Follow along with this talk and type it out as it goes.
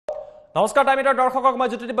নমস্কাৰ টাইমিটাৰ দৰ্শকক মই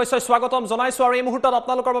জ্যোতি বৈশ্যই স্বাগতম জনাইছো আৰু এই মুহূৰ্তত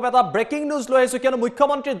আপোনালোকৰ বাবে এটা ব্ৰেকিং নিউজ লৈ আহিছো কিয়নো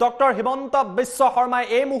মুখ্যমন্ত্ৰী ডক্টৰ হিমন্ত বিশ্ব শৰ্মাই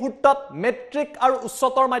এই মুহূৰ্তত মেট্ৰিক আৰু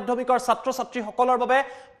উচ্চতৰ মাধ্যমিকৰ ছাত্ৰ ছাত্ৰীসকলৰ বাবে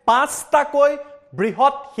 5টাকৈ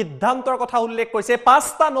বৃহৎ সিদ্ধান্তৰ কথা উল্লেখ কৰিছে।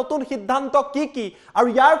 5টা নতুন সিদ্ধান্ত কি আৰু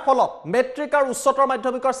ইয়াৰ ফলত মেট্ৰিক আৰু উচ্চতৰ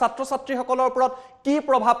মাধ্যমিকৰ ছাত্ৰ ছাত্ৰীসকলৰ ওপৰত কি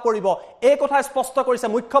প্ৰভাৱ পৰিব এই কথা স্পষ্ট কৰিছে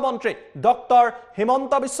মুখ্যমন্ত্ৰী ডক্টৰ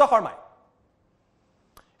হিমন্ত বিশ্ব শৰ্মাই।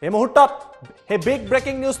 এই মুহূৰ্তত হে বিগ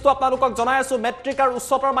ব্ৰেকিং নিউজটো আপোনালোকক জনাই আছো। মেট্ৰিক আৰু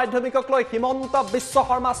উচ্চতৰ মাধ্যমিকক লৈ হিমন্ত বিশ্ব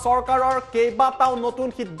শৰ্মা চৰকাৰৰ কেইবাটাও নতুন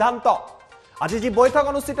সিদ্ধান্ত। আজি যি বৈঠক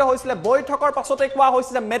অনুষ্ঠিত হৈছিল বৈঠকৰ পাছতে কোৱা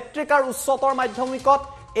হৈছিল যে মেট্ৰিক আৰু উচ্চতৰ মাধ্যমিকত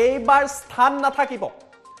এইবাৰ স্থান নাথাকিব।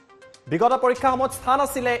 বিগত পৰীক্ষাসমূহত স্থান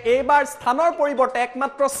আছিলে, এইবাৰ স্থানৰ পৰিৱৰ্তে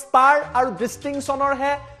একমাত্ৰ ষ্টাৰ আৰু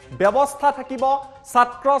ডিষ্টিংশ্যনৰহে ব্যৱস্থা থাকিব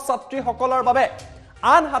ছাত্ৰ ছাত্ৰীসকলৰ বাবে।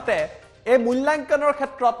 আনহাতে এই মূল্যাংকনৰ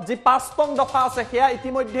ক্ষেত্ৰত যি 5নং দফা আছে সেয়া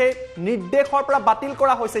ইতিমধ্যে নিৰ্দেশৰ পৰা বাতিল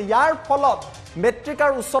কৰা হৈছে। ইয়াৰ ফলত মেট্ৰিক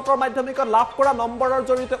আৰু উচ্চতৰ মাধ্যমিকত লাভ কৰা নম্বৰৰ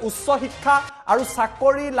জৰিয়তে উচ্চ শিক্ষা আৰু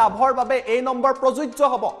চাকৰি লাভৰ বাবে এই নম্বৰ প্ৰযোজ্য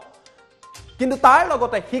হ'ব। কিন্তু তাৰ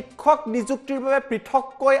লগতে শিক্ষক নিযুক্তিৰ বাবে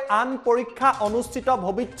পৃথককৈ আন পৰীক্ষা অনুষ্ঠিত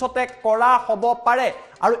ভৱিষ্যতে কৰা হ'ব পাৰে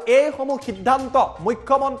আৰু এইসমূহ সিদ্ধান্ত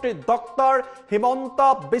মুখ্যমন্ত্ৰী ডক্টৰ হিমন্ত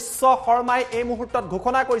বিশ্ব শৰ্মাই এই মুহূৰ্তত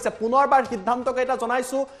ঘোষণা কৰিছে। পুনৰবাৰ সিদ্ধান্তকেইটা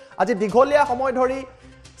জনাইছো। আজি দীঘলীয়া সময় ধৰি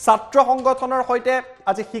ছাত্ৰ সংগঠনৰ সৈতে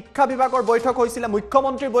আজি শিক্ষা বিভাগৰ বৈঠক হৈছিল,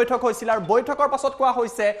 মুখ্যমন্ত্ৰীৰ বৈঠক হৈছিল আৰু বৈঠকৰ পাছত কোৱা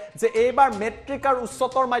হৈছে যে এইবাৰ মেট্ৰিক আৰু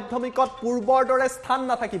উচ্চতৰ মাধ্যমিকত পূৰ্বৰ দৰে স্থান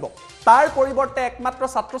নাথাকিব। তাৰ পৰিৱৰ্তে একমাত্ৰ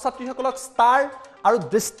ছাত্ৰ ছাত্ৰীসকলক ষ্টাৰ আৰু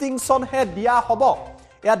ডিষ্টিংশ্যনহে দিয়া হ'ব।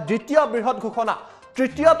 এয়া দ্বিতীয় বৃহৎ ঘোষণা।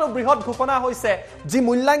 তৃতীয়টো বৃহৎ ঘোষণা হৈছে যি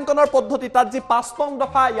মূল্যাংকনৰ পদ্ধতি তাত যি 5নং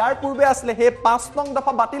দফা ইয়াৰ পূৰ্বে আছিলে সেই 5নং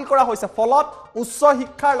দফা বাতিল কৰা হৈছে। ফলত উচ্চ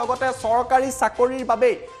শিক্ষাৰ লগতে চৰকাৰী চাকৰিৰ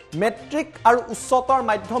বাবে মেট্ৰিক আৰু উচ্চতৰ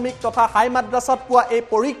মাধ্যমিক তথা হাই মাদ্ৰাছাত পোৱা এই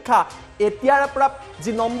পৰীক্ষা এতিয়াৰ পৰা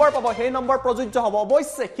যি নম্বৰ পাব সেই নম্বৰ প্ৰযোজ্য হ'ব।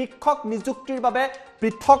 অৱশ্যে শিক্ষক নিযুক্তিৰ বাবে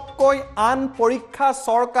পৃথককৈ আন পৰীক্ষা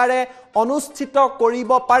চৰকাৰে অনুষ্ঠিত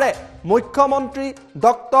কৰিব পাৰে। মুখ্যমন্ত্ৰী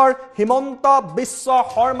ডক্টৰ হিমন্ত বিশ্ব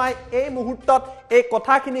শৰ্মাই এই মুহূৰ্তত এই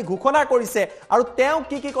কথাখিনি ঘোষণা কৰিছে আৰু তেওঁ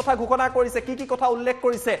কি কথা ঘোষণা কৰিছে, কি কথা উল্লেখ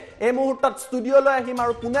কৰিছে এই মুহূৰ্তত ষ্টুডিঅ'লৈ আহিম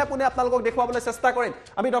আৰু পুনে দেখুৱাবলৈ চেষ্টা কৰিম।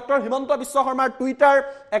 আমি ডক্টৰ হিমন্ত বিশ্ব শৰ্মাৰ টুইটাৰ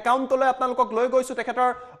একাউণ্টলৈ আপোনালোকক লৈ গৈছো। তেখেতৰ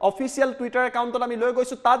অফিচিয়েল টুইটাৰ একাউণ্টত আমি লৈ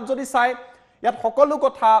গৈছো। তাত যদি চাই ইয়াত সকলো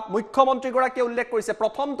কথা মুখ্যমন্ত্ৰীগৰাকীয়ে উল্লেখ কৰিছে।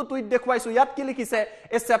 প্ৰথমটো টুইট দেখুৱাইছো। ইয়াত কি লিখিছে?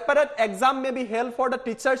 এ separate exam may be held for the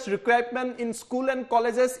teachers requirement in school and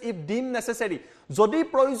colleges if ডিম নেচেচেৰী। যদি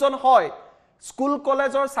প্ৰয়োজন হয় স্কুল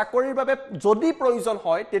কলেজৰ চাকৰিৰ বাবে যদি প্ৰয়োজন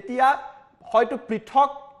হয় তেতিয়া হয়তো পৃথক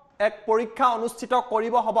এক পৰীক্ষা অনুষ্ঠিত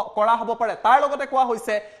কৰা হ'ব পাৰে। তাৰ লগতে কোৱা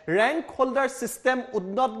হৈছে rank holder system would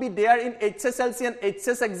not be there in HSLC and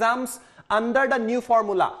HS exams under the new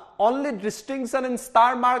formula. Only distinction and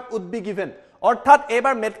star mark would be given. অৰ্থাৎ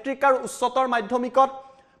এইবাৰ মেট্ৰিক আৰু উচ্চতৰ মাধ্যমিকত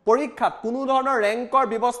পৰীক্ষাত কোনো ধৰণৰ ৰেংকৰ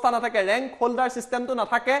ব্যৱস্থা নাথাকে, ৰেংক হোল্ডাৰ চিষ্টেমটো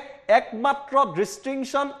নাথাকে, একমাত্ৰ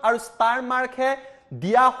ডিষ্টিংশ্যন আৰু ষ্টাৰ মাৰ্কহে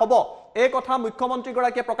দিয়া হ'ব। এই কথা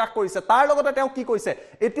মুখ্যমন্ত্ৰীগৰাকীয়ে প্ৰকাশ কৰিছে। তাৰ লগতে তেওঁ কি কৈছে?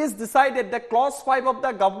 It is decided the close 5 of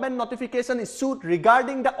the government notification issued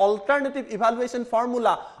regarding the alternative evaluation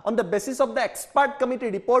formula on the basis of the expert committee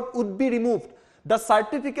report would be ৰিমুভড. The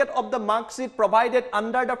certificate of the mark sheet provided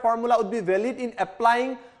under the formula would be valid in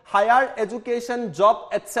applying higher education, job,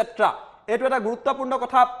 etc. এইটো এটা গুৰুত্বপূৰ্ণ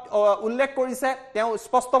কথা উল্লেখ কৰিছে। তেওঁ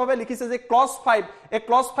স্পষ্টভাৱে লিখিছে যে ক্লজ 5 এই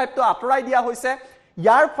ক্লজ 5টো আঁতৰাই দিয়া হৈছে।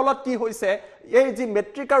 ইয়াৰ ফলত কি হৈছে এই যি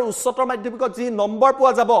মেট্ৰিক আৰু উচ্চতৰ মাধ্যমিকত যি নম্বৰ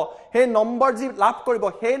পোৱা যাব সেই নম্বৰ যি লাভ কৰিব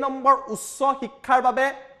সেই নম্বৰ উচ্চ শিক্ষাৰ বাবে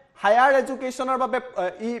হায়াৰ এডুকেশ্যনৰ বাবে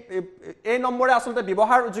এই নম্বৰে আচলতে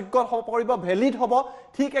ব্যৱহাৰযোগ্য হ'ব পৰিব, ভেলিড হ'ব।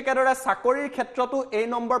 ঠিক একেদৰে চাকৰিৰ ক্ষেত্ৰতো এই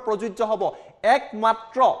নম্বৰ প্ৰযোজ্য হ'ব।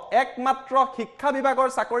 একমাত্ৰ শিক্ষা বিভাগৰ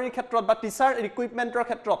চাকৰিৰ ক্ষেত্ৰত বা টিচাৰ ৰিক্ৰুইটমেণ্টৰ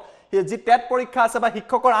ক্ষেত্ৰত যি টেট পৰীক্ষা আছে বা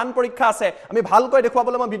শিক্ষকৰ আন পৰীক্ষা আছে আমি ভালকৈ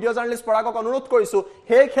দেখুৱাবলৈ মই ভিডিঅ' জাৰ্নেলিষ্ট পৰাগক অনুৰোধ কৰিছো।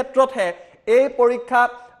 সেই ক্ষেত্ৰতহে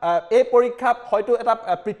এই পৰীক্ষা হয়তো এটা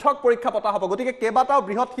পৃথক পৰীক্ষা পতা হ'ব। গতিকে কেইবাটাও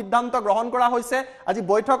বৃহৎ সিদ্ধান্ত গ্ৰহণ কৰা হৈছে। আজি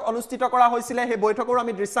বৈঠক অনুষ্ঠিত কৰা হৈছিলে। সেই বৈঠকৰো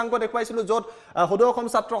আমি দৃশ্যাংক দেখুৱাইছিলো য'ত সদৌ অসম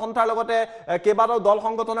ছাত্ৰ সন্থাৰ লগতে কেইবাটাও দল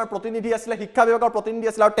সংগঠনৰ প্ৰতিনিধি আছিলে, শিক্ষা বিভাগৰ প্ৰতিনিধি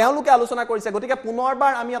আছিলে আৰু তেওঁলোকে আলোচনা কৰিছে। গতিকে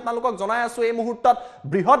পুনৰবাৰ আমি আপোনালোকক জনাই আছো এই মুহূৰ্তত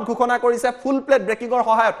বৃহৎ ঘোষণা কৰিছে। ফুল প্লেট ব্ৰেকিঙৰ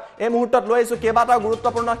সহায়ত এই মুহূৰ্তত লৈ আহিছো। কেইবাটাও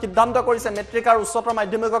গুৰুত্বপূৰ্ণ সিদ্ধান্ত কৰিছে মেট্ৰিক আৰু উচ্চতৰ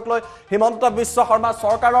মাধ্যমিকক লৈ হিমন্ত বিশ্ব শৰ্মা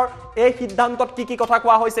চৰকাৰৰ। এই সিদ্ধান্তত কি কথা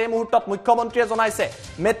কোৱা হৈছে এই মুহূৰ্তত মুখ্যমন্ত্ৰীয়ে জনাইছে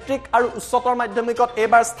মেট্ৰিক আৰু উচ্চতৰ মাধ্যমিকত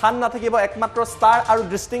এইবাৰ স্থান নাথাকিব, একমাত্ৰ ষ্টাৰ আৰু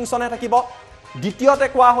ডিষ্টিংশ্যনহে থাকিব। দ্বিতীয়তে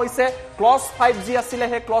কোৱা হৈছে ক্লজ 5 যি আছিলে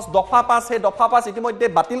সেই ক্লজ দফা 5 সেই দফা 5 ইতিমধ্যে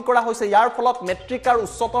বাতিল কৰা হৈছে। ইয়াৰ ফলত মেট্ৰিক আৰু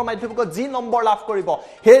উচ্চতৰ মাধ্যমিকত যি নম্বৰ লাভ কৰিব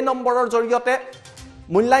সেই নম্বৰৰ জৰিয়তে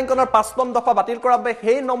মূল্যাঙ্কনৰ ৫ নং দফা বাতিল কৰাৰ বাবে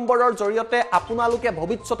সেই নম্বৰৰ জৰিয়তে আপোনালোকে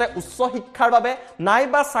ভৱিষ্যতে উচ্চ শিক্ষাৰ বাবে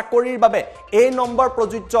নাইবা চাকৰিৰ বাবে এই নম্বৰ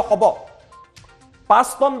প্ৰযোজ্য হ'ব ৫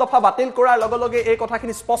 নং দফা বাতিল কৰাৰ লগে লগে এই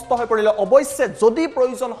কথাখিনি স্পষ্ট হৈ পৰিল অৱশ্যে যদি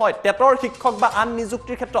প্ৰয়োজন হয় টেটৰ শিক্ষক বা আন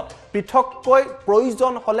নিযুক্তিৰ ক্ষেত্ৰত পৃথককৈ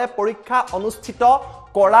প্ৰয়োজন হলে পৰীক্ষা অনুষ্ঠিত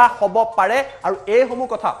কৰা হ'ব পাৰে আৰু এই সমূহ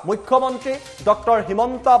কথা মুখ্যমন্ত্ৰী ডক্টৰ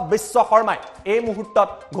হিমন্ত বিশ্ব শৰ্মাই এই মুহূৰ্তত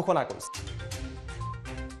ঘোষণা কৰিছে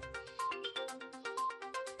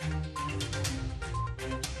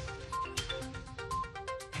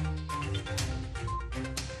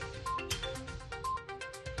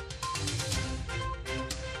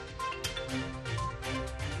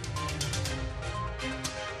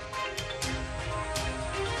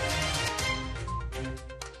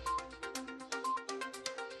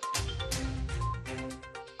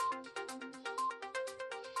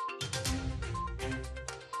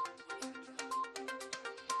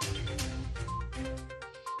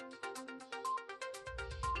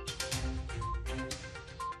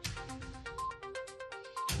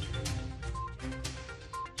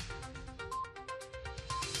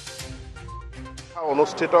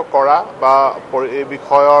অনুষ্ঠিত কৰা বা এই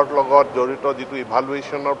বিষয়ৰ লগত জড়িত যিটো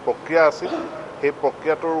ইভালুৱেশ্যনৰ প্ৰক্ৰিয়া আছিল সেই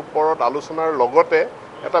প্ৰক্ৰিয়াটোৰ ওপৰত আলোচনাৰ লগতে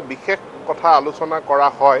এটা বিশেষ কথা আলোচনা কৰা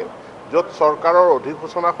হয় য'ত চৰকাৰৰ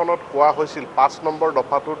অধিসূচনাখনত কোৱা হৈছিল ৫ নম্বৰ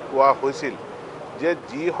দফাটোত কোৱা হৈছিল যে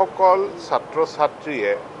যিসকল ছাত্ৰ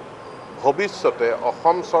ছাত্ৰীয়ে ভৱিষ্যতে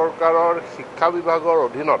অসম চৰকাৰৰ শিক্ষা বিভাগৰ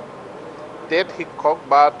অধীনত টেট শিক্ষক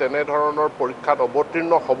বা তেনেধৰণৰ পৰীক্ষাত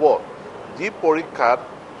অৱতীৰ্ণ হ'ব যি পৰীক্ষাত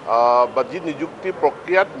বা যি নিযুক্তি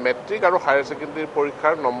প্ৰক্ৰিয়াত মেট্ৰিক আৰু হায়াৰ ছেকেণ্ডেৰী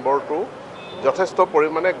পৰীক্ষাৰ নম্বৰটো যথেষ্ট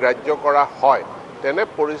পৰিমাণে গ্ৰাহ্য কৰা হয় তেনে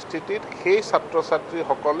পৰিস্থিতিত সেই ছাত্ৰ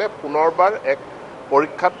ছাত্ৰীসকলে পুনৰবাৰ এক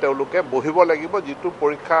পৰীক্ষাত তেওঁলোকে বহিব লাগিব যিটো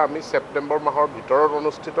পৰীক্ষা আমি ছেপ্টেম্বৰ মাহৰ ভিতৰত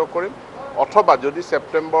অনুষ্ঠিত কৰিম অথবা যদি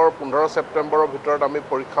 15 ছেপ্টেম্বৰৰ ভিতৰত আমি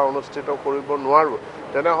পৰীক্ষা অনুষ্ঠিত কৰিব নোৱাৰোঁ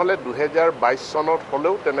তেনেহ'লে 2022 চনত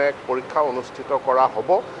হ'লেও তেনে এক পৰীক্ষা অনুষ্ঠিত কৰা হ'ব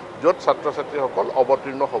য'ত ছাত্ৰ ছাত্ৰীসকল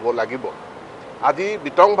অৱতীৰ্ণ হ'ব লাগিব আজি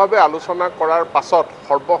বিতংভাৱে আলোচনা কৰাৰ পাছত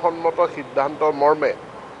সৰ্বসন্মত সিদ্ধান্ত মৰ্মে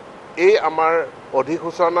এই আমাৰ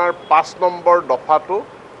অধিসূচনাৰ ৫ নম্বৰ দফাটো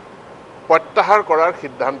প্ৰত্যাহাৰ কৰাৰ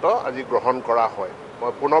সিদ্ধান্ত আজি গ্ৰহণ কৰা হয়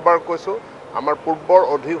মই পুনৰবাৰ কৈছোঁ আমাৰ পূৰ্বৰ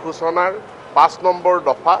অধিসূচনাৰ ৫ নম্বৰ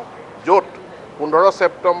দফা য'ত 15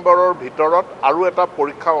 ছেপ্টেম্বৰৰ ভিতৰত আৰু এটা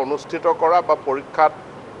পৰীক্ষা অনুষ্ঠিত কৰা বা পৰীক্ষাত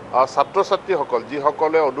ছাত্ৰ ছাত্ৰীসকল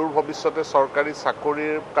যিসকলে অদূৰ ভৱিষ্যতে চৰকাৰী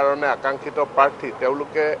চাকৰিৰ কাৰণে আকাংক্ষিত প্ৰাৰ্থী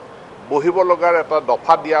তেওঁলোকে বহিব লগাৰ এটা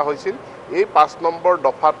দফা দিয়া হৈছিল এই ৫ নম্বৰ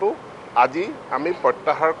দফাটো আজি আমি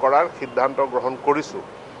প্ৰত্যাহাৰ কৰাৰ সিদ্ধান্ত গ্ৰহণ কৰিছোঁ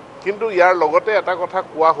কিন্তু ইয়াৰ লগতে এটা কথা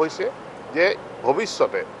কোৱা হৈছে যে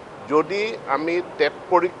ভৱিষ্যতে যদি আমি টেট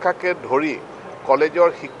পৰীক্ষাকে ধৰি কলেজৰ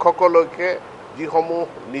শিক্ষকলৈকে যিসমূহ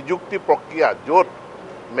নিযুক্তি প্ৰক্ৰিয়া য'ত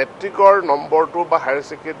মেট্ৰিকৰ নম্বৰটো বা হায়াৰ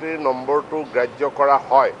ছেকেণ্ডেৰীৰ নম্বৰটো গ্ৰাহ্য কৰা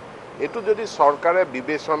হয় এইটো যদি চৰকাৰে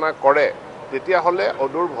বিবেচনা কৰে তেতিয়াহ'লে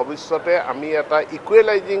অদূৰ ভৱিষ্যতে আমি এটা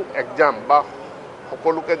ইকুৱেলাইজিং এক্সাম বা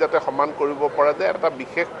সকলোকে যাতে সমান কৰিব পৰা যায় এটা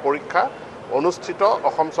বিশেষ পৰীক্ষা অনুষ্ঠিত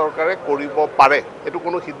অসম চৰকাৰে কৰিব পাৰে এইটো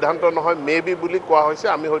কোনো সিদ্ধান্ত নহয় মেবি বুলি কোৱা হৈছে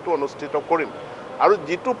আমি হয়তো অনুষ্ঠিত কৰিম আৰু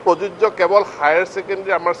যিটো প্ৰযোজ্য কেৱল হায়াৰ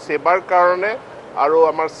ছেকেণ্ডেৰী আমাৰ সেৱাৰ কাৰণে আৰু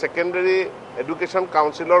আমাৰ ছেকেণ্ডেৰী এডুকেশ্যন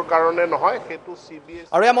কাউন্সিলৰ কাৰণে নহয় সেইটো CBSE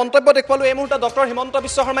আৰু এই মন্তব্য দেখুৱালো এই মুহূৰ্তত ডক্টৰ হিমন্ত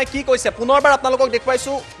বিশ্ব শৰ্মাই কি কৈছে পুনৰবাৰ আপোনালোকক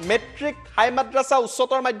দেখুৱাইছো মেট্ৰিক হাই মাদ্ৰাছা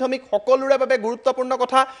উচ্চতৰ মাধ্যমিক সকলোৰে বাবে গুৰুত্বপূৰ্ণ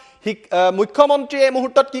কথা মুখ্যমন্ত্ৰীয়ে এই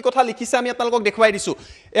মুহূৰ্তত কি কথা লিখিছে আমি আপোনালোকক দেখুৱাই দিছো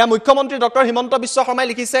এয়া মুখ্যমন্ত্ৰী ডক্টৰ হিমন্ত বিশ্ব শৰ্মাই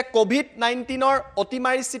লিখিছে কোভিড-19ৰ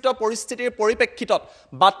অতিমাৰীচিত পৰিস্থিতিৰ পৰিপ্ৰেক্ষিতত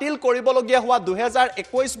বাতিল কৰিবলগীয়া হোৱা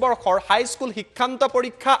 2021 বৰ্ষৰ হাইস্কুল শিক্ষান্ত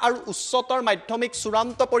পৰীক্ষা আৰু উচ্চতৰ মাধ্যমিক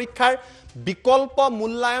চূড়ান্ত পৰীক্ষাৰ বিকল্প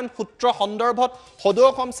মূল্যায়ন সূত্ৰ সন্দৰ্ভত সদৌ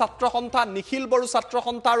অসম ছাত্ৰ সন্থা নিখিল বড়ো ছাত্ৰ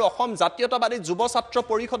সন্থা আৰু অসম জাতীয়তাবাদী যুৱ ছাত্ৰ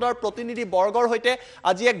পৰিষদৰ প্ৰতিনিধি বৰ্গৰ হৈতে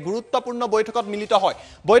আজি এক গুৰুত্বপূৰ্ণ বৈঠকত মিলিত হয়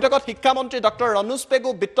বৈঠকত শিক্ষামন্ত্ৰী ডক্টৰ ৰনোজ পেগু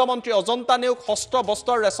বিত্তমন্ত্ৰী অজন্তা নেওগ হস্ত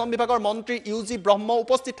বস্ত্ৰ ৰেশম বিভাগৰ মন্ত্ৰী ইউজি ব্ৰহ্ম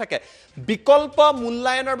উপস্থিত থাকে বিকল্প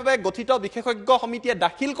মূল্যায়নৰ বাবে গঠিত বিশেষজ্ঞ সমিতিয়ে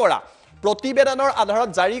দাখিল কৰা প্ৰতিবেদনৰ আধাৰত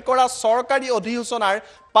জাৰি কৰা চৰকাৰী অধিসূচনাৰ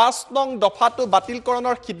 ৫ নং দফাটো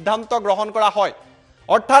বাতিলকৰণৰ সিদ্ধান্ত গ্ৰহণ কৰা হয়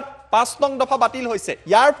অৰ্থাৎ ৫ নং দফা বাতিল হৈছে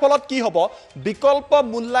ইয়াৰ ফলত কি হ'ব বিকল্প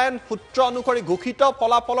মূল্যায়ন সূত্ৰ অনুসৰি ঘোষিত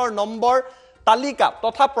ফলাফলৰ নম্বৰ তালিকা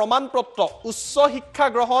তথা প্ৰমাণপত্ৰ উচ্চ শিক্ষা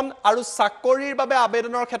গ্ৰহণ আৰু চাকৰিৰ বাবে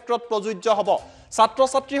আবেদনৰ ক্ষেত্ৰত প্ৰযোজ্য হ'ব ছাত্ৰ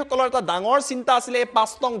ছাত্ৰীসকলৰ এটা ডাঙৰ চিন্তা আছিল এই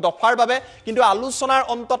 ৫ নং দফাৰ বাবে কিন্তু আলোচনাৰ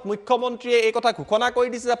অন্তত মুখ্যমন্ত্ৰীয়ে এই কথা ঘোষণা কৰি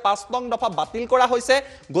দিছে যে ৫ নং দফা বাতিল কৰা হৈছে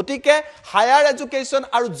গতিকে হায়াৰ এডুকেশ্যন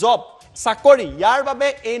আৰু জব চাকৰি ইয়াৰ বাবে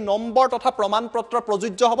এই নম্বৰ তথা প্ৰমাণ পত্ৰ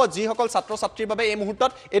প্ৰযোজ্য হ'ব যিসকল ছাত্ৰ ছাত্ৰীৰ বাবে এই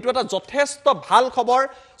মুহূৰ্তত এইটো এটা যথেষ্ট ভাল খবৰ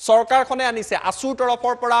চৰকাৰখনে আনিছে আসুৰ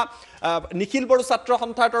তৰফৰ পৰা নিখিল বড়ো ছাত্ৰ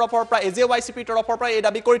সন্থাৰ তৰফৰ পৰা AJYCPৰ তৰফৰ পৰা এই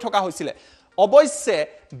দাবী কৰি থকা হৈছিল অৱশ্যে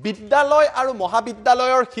বিদ্যালয় আৰু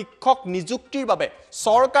মহাবিদ্যালয়ৰ শিক্ষক নিযুক্তিৰ বাবে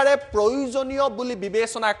চৰকাৰে প্ৰয়োজনীয় বুলি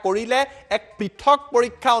বিবেচনা কৰিলে এক পৃথক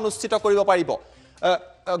পৰীক্ষা অনুষ্ঠিত কৰিব পাৰিব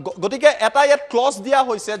গতিকে এটা ইয়াত ক্লজ দিয়া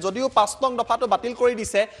হৈছে যদিও 5 নং দফাটো বাতিল কৰি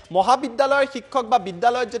দিছে মহাবিদ্যালয়ৰ শিক্ষক বা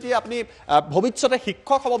বিদ্যালয়ত যদি আপুনি ভৱিষ্যতে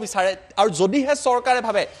শিক্ষক হ'ব বিচাৰে আৰু যদিহে চৰকাৰে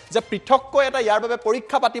ভাবে যে পৃথককৈ এটা ইয়াৰ বাবে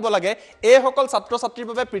পৰীক্ষা পাতিব লাগে এই সকল ছাত্ৰ ছাত্ৰীৰ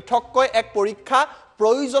বাবে পৃথককৈ এক পৰীক্ষা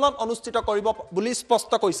প্ৰয়োজনত অনুষ্ঠিত কৰিব বুলি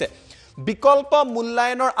স্পষ্ট কৈছে বিকল্প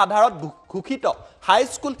মূল্যায়নৰ আধাৰত ঘোষিত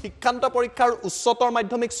হাইস্কুল শিক্ষান্ত পৰীক্ষাৰ উচ্চতৰ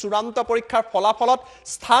মাধ্যমিক চূড়ান্ত পৰীক্ষাৰ ফলাফলত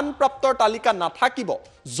স্থানপ্ৰাপ্তৰ তালিকা নাথাকিব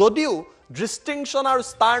যদিও ডিষ্টিংশন আৰু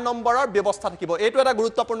ষ্টাৰ নম্বৰৰ ব্যৱস্থা থাকিব এইটো এটা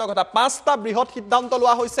গুৰুত্বপূৰ্ণ কথা পাঁচটা বৃহৎ সিদ্ধান্ত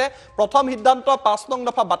লোৱা হৈছে প্ৰথম সিদ্ধান্ত 5 নং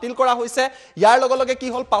দফা বাতিল কৰা হৈছে ইয়াৰ লগে লগে কি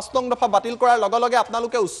হ'ল 5 নং দফা বাতিল কৰাৰ লগে লগে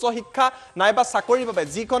আপোনালোকে উচ্চ শিক্ষা নাইবা চাকৰিৰ বাবে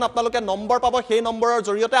যিখন আপোনালোকে নম্বৰ পাব সেই নম্বৰৰ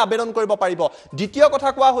জৰিয়তে আবেদন কৰিব পাৰিব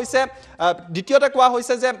দ্বিতীয়তে কোৱা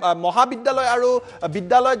হৈছে যে মহাবিদ্যালয় আৰু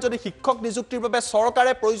বিদ্যালয়ত যদি শিক্ষক নিযুক্তিৰ বাবে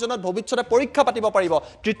চৰকাৰে প্ৰয়োজনত ভৱিষ্যতে পৰীক্ষা পাতিব পাৰিব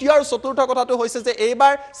তৃতীয় আৰু চতুৰ্থ কথাটো হৈছে যে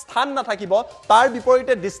এইবাৰ স্থান নাথাকিব তাৰ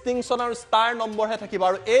বিপৰীতে ডিষ্টিংশন আৰু ষ্টাৰ নম্বৰহে থাকিব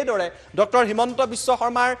আৰু এইদৰে ডক্টৰ হিমন্ত বিশ্ব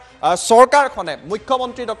শৰ্মাৰ চৰকাৰখনে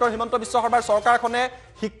মুখ্যমন্ত্ৰী ডক্টৰ হিমন্ত বিশ্ব শৰ্মাৰ চৰকাৰখনে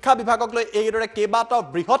শিক্ষা বিভাগক লৈ এইদৰে কেইবাটাও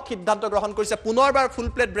বৃহৎ সিদ্ধান্ত গ্ৰহণ কৰিছে পুনৰবাৰ ফুল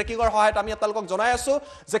প্লেট ব্ৰেকিংৰ সহায়ত আমি আপোনালোকক জনাই আছো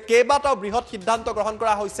যে কেইবাটাও বৃহৎ সিদ্ধান্ত গ্ৰহণ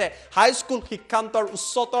কৰা হৈছে হাইস্কুল শিক্ষান্তৰ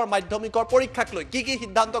উচ্চতৰ মাধ্যমিকৰ পৰীক্ষাক লৈ কি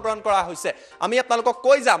সিদ্ধান্ত গ্ৰহণ কৰা হৈছে আমি আপোনালোকক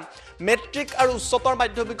কৈ যাম মেট্ৰিক আৰু উচ্চতৰ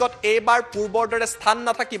মাধ্যমিকত এইবাৰ পূৰ্বৰ দৰে স্থান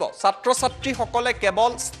নাথাকিব ছাত্ৰ ছাত্ৰীসকলে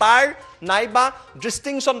কেৱল ষ্টাৰ নাইবা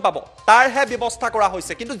ডিষ্টিংশন পাব তাৰহে ব্যৱস্থা কৰা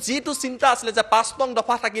হৈছে কিন্তু যিটো চিন্তা আছিল যে 5 নং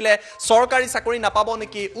দফা থাকিলে চৰকাৰী চাকৰি নাপাব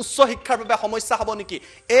নেকি উচ্চ শিক্ষাৰ বাবে সমস্যা হ'ব নেকি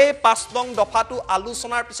এই 5 নং দফাটো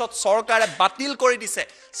আলোচনাৰ পিছত চৰকাৰে বাতিল কৰি দিছে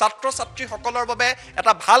ছাত্ৰ ছাত্ৰীসকলৰ বাবে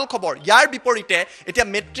এটা ভাল খবৰ ইয়াৰ বিপৰীতে এতিয়া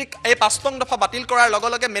মেট্ৰিক এই 5 নং দফা বাতিল কৰাৰ লগে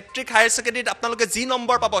লগে মেট্ৰিক হায়াৰ সেকেন্ডাৰীত আপোনালোকে যি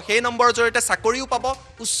নম্বৰ পাব সেই নম্বৰৰ জৰিয়তে চাকৰিও পাব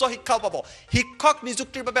উচ্চ শিক্ষাও পাব শিক্ষক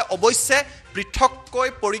নিযুক্তিৰ বাবে অৱশ্যে পৃথককৈ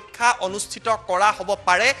পৰীক্ষা অনুষ্ঠিত কৰা হ'ব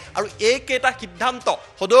পাৰে আৰু এই কেইটা সিদ্ধান্ত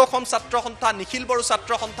সদৌ অসম ছাত্ৰ সন্থা নিখিল বড়ো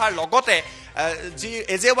ছাত্ৰ সন্থাৰ লগতে যি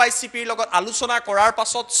AJYCPৰ লগত আলোচনা কৰাৰ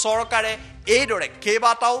পাছত চৰকাৰে এইদৰে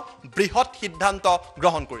কেইবাটাও বৃহৎ সিদ্ধান্ত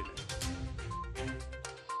গ্ৰহণ কৰিলে